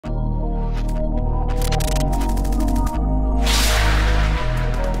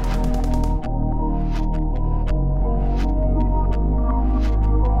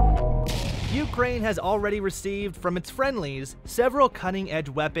Ukraine has already received from its friendlies several cutting-edge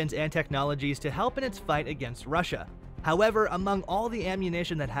weapons and technologies to help in its fight against Russia. However, among all the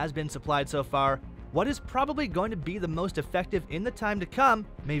ammunition that has been supplied so far, what is probably going to be the most effective in the time to come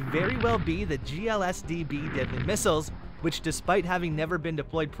may very well be the GLSDB deadly missiles, which despite having never been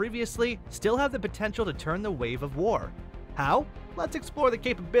deployed previously, still have the potential to turn the wave of war. How? Let's explore the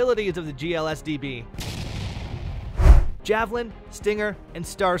capabilities of the GLSDB. Javelin, Stinger, and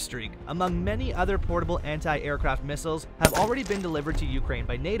Starstreak, among many other portable anti-aircraft missiles, have already been delivered to Ukraine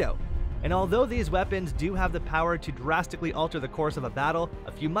by NATO. And although these weapons do have the power to drastically alter the course of a battle,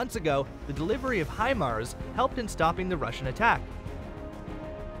 a few months ago, the delivery of HIMARS helped in stopping the Russian attack.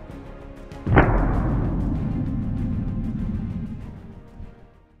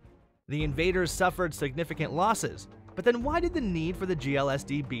 The Invaders suffered significant losses, but then why did the need for the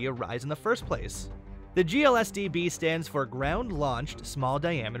GLSDB arise in the first place? The GLSDB stands for Ground-Launched Small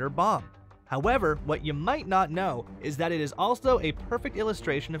Diameter Bomb. However, what you might not know is that it is also a perfect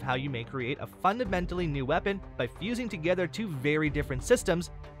illustration of how you may create a fundamentally new weapon by fusing together two very different systems,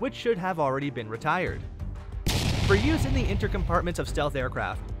 which should have already been retired. For use in the intercompartments of stealth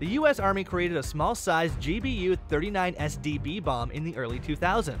aircraft, the US Army created a small-sized GBU-39 SDB bomb in the early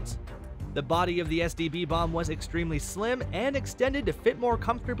 2000s. The body of the SDB bomb was extremely slim and extended to fit more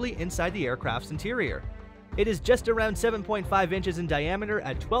comfortably inside the aircraft's interior. It is just around 7.5 inches in diameter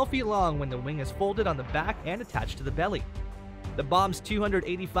at 12 feet long when the wing is folded on the back and attached to the belly. The bomb's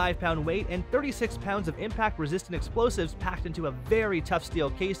 285-pound weight and 36 pounds of impact-resistant explosives packed into a very tough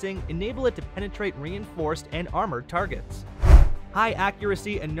steel casing enable it to penetrate reinforced and armored targets.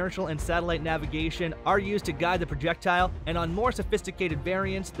 High-accuracy inertial and satellite navigation are used to guide the projectile, and on more sophisticated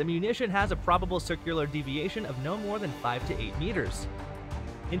variants, the munition has a probable circular deviation of no more than 5 to 8 meters.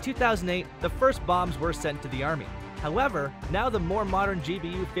 In 2008, the first bombs were sent to the Army. However, now the more modern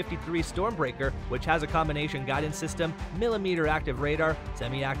GBU-53 Stormbreaker, which has a combination guidance system, millimeter active radar,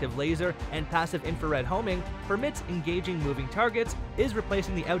 semi-active laser, and passive infrared homing, permits engaging moving targets, is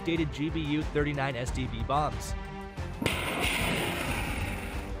replacing the outdated GBU-39 SDB bombs.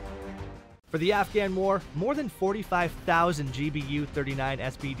 For the Afghan War, more than 45,000 GBU-39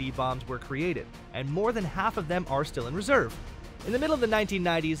 SBD bombs were created, and more than half of them are still in reserve. In the middle of the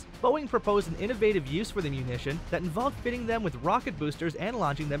 1990s, Boeing proposed an innovative use for the munition that involved fitting them with rocket boosters and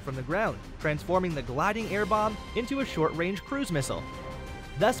launching them from the ground, transforming the gliding air bomb into a short-range cruise missile.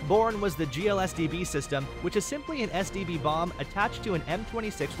 Thus born was the GLSDB system, which is simply an SDB bomb attached to an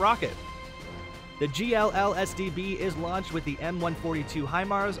M26 rocket. The GLLSDB is launched with the M142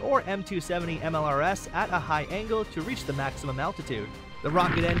 HIMARS or M270 MLRS at a high angle to reach the maximum altitude. The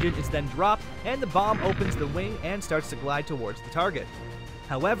rocket engine is then dropped, and the bomb opens the wing and starts to glide towards the target.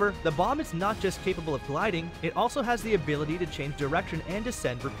 However, the bomb is not just capable of gliding, it also has the ability to change direction and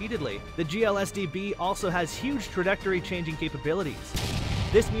descend repeatedly. The GLSDB also has huge trajectory-changing capabilities.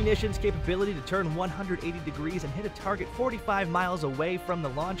 This munition's capability to turn 180 degrees and hit a target 45 miles away from the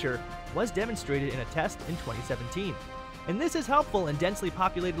launcher was demonstrated in a test in 2017. And this is helpful in densely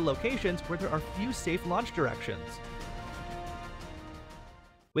populated locations where there are few safe launch directions.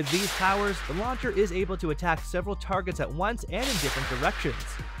 With these powers, the launcher is able to attack several targets at once and in different directions.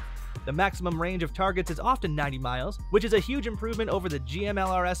 The maximum range of targets is often 90 miles, which is a huge improvement over the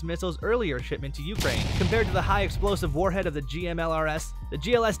GMLRS missile's earlier shipment to Ukraine. Compared to the high explosive warhead of the GMLRS, the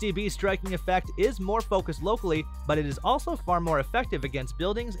GLSDB's striking effect is more focused locally, but it is also far more effective against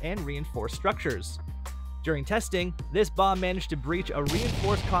buildings and reinforced structures. During testing, this bomb managed to breach a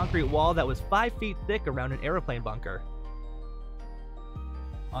reinforced concrete wall that was 5 feet thick around an airplane bunker.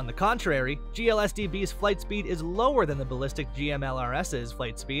 On the contrary, GLSDB's flight speed is lower than the ballistic GMLRS's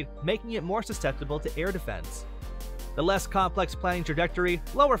flight speed, making it more susceptible to air defense. The less complex planning trajectory,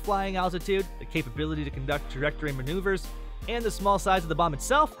 lower flying altitude, the capability to conduct trajectory maneuvers, and the small size of the bomb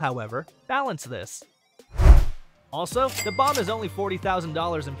itself, however, balance this. Also, the bomb is only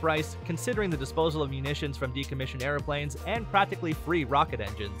 $40,000 in price, considering the disposal of munitions from decommissioned airplanes and practically free rocket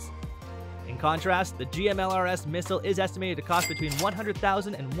engines. In contrast, the GMLRS missile is estimated to cost between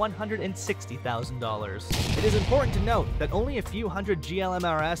 $100,000 and $160,000. It is important to note that only a few hundred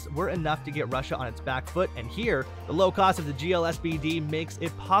GLMRS were enough to get Russia on its back foot, and here, the low cost of the GLSBD makes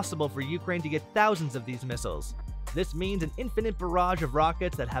it possible for Ukraine to get thousands of these missiles. This means an infinite barrage of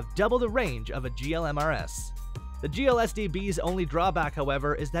rockets that have double the range of a GLMRS. The GLSDB's only drawback,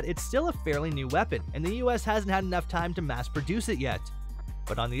 however, is that it's still a fairly new weapon, and the US hasn't had enough time to mass produce it yet.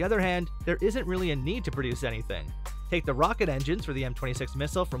 But on the other hand, there isn't really a need to produce anything. Take the rocket engines for the M26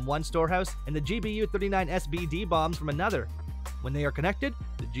 missile from one storehouse and the GBU-39 SBD bombs from another. When they are connected,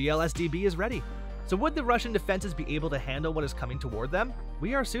 the GLSDB is ready. So would the Russian defenses be able to handle what is coming toward them?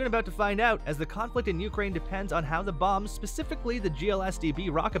 We are soon about to find out, as the conflict in Ukraine depends on how the bombs, specifically the GLSDB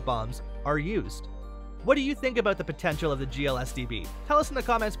rocket bombs, are used. What do you think about the potential of the GLSDB? Tell us in the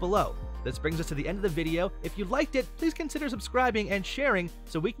comments below. This brings us to the end of the video. If you liked it, please consider subscribing and sharing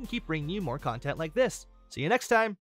so we can keep bringing you more content like this. See you next time!